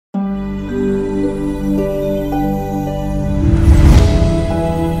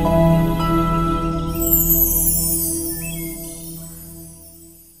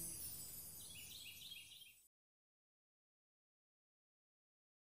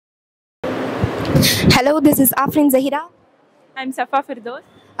Hello, this is Afrin Zahira. I'm Safa Firdos.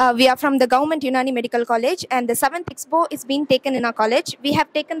 We are from the Government Unani Medical College, and the 7th Expo is being taken in our college. We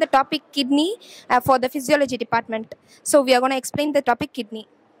have taken the topic kidney for the physiology department. So we are going to explain the topic kidney.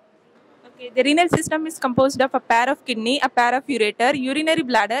 Okay, the renal system is composed of a pair of kidney, a pair of ureter, urinary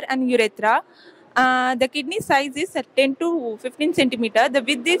bladder, and urethra. The kidney size is 10 to 15 centimeter. The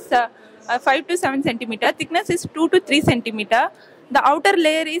width is 5 to 7 centimeter. Thickness is 2 to 3 centimeter. The outer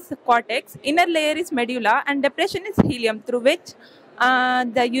layer is cortex, inner layer is medulla, and depression is ileum, through which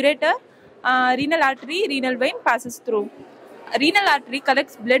the ureter, renal artery, renal vein passes through. Renal artery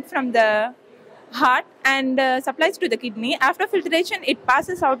collects blood from the heart and supplies to the kidney. After filtration, it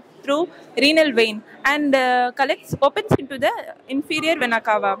passes out through renal vein and opens into the inferior vena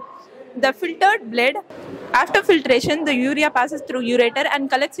cava. The filtered blood, after filtration, the urea passes through ureter and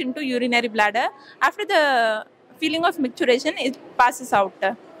collects into urinary bladder. After the feeling of micturition, it passes out.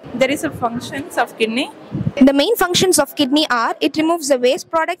 There is a functions of kidney. The main functions of kidney are: it removes the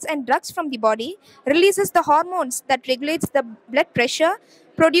waste products and drugs from the body, releases the hormones that regulates the blood pressure,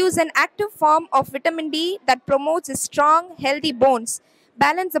 produce an active form of vitamin D that promotes strong, healthy bones,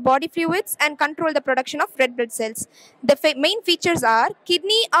 balance the body fluids, and control the production of red blood cells. The main features are: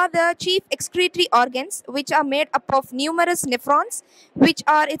 kidney are the chief excretory organs, which are made up of numerous nephrons, which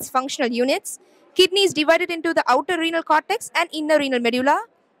are its functional units. Kidney is divided into the outer renal cortex and inner renal medulla.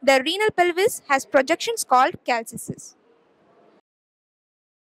 The renal pelvis has projections called calcices.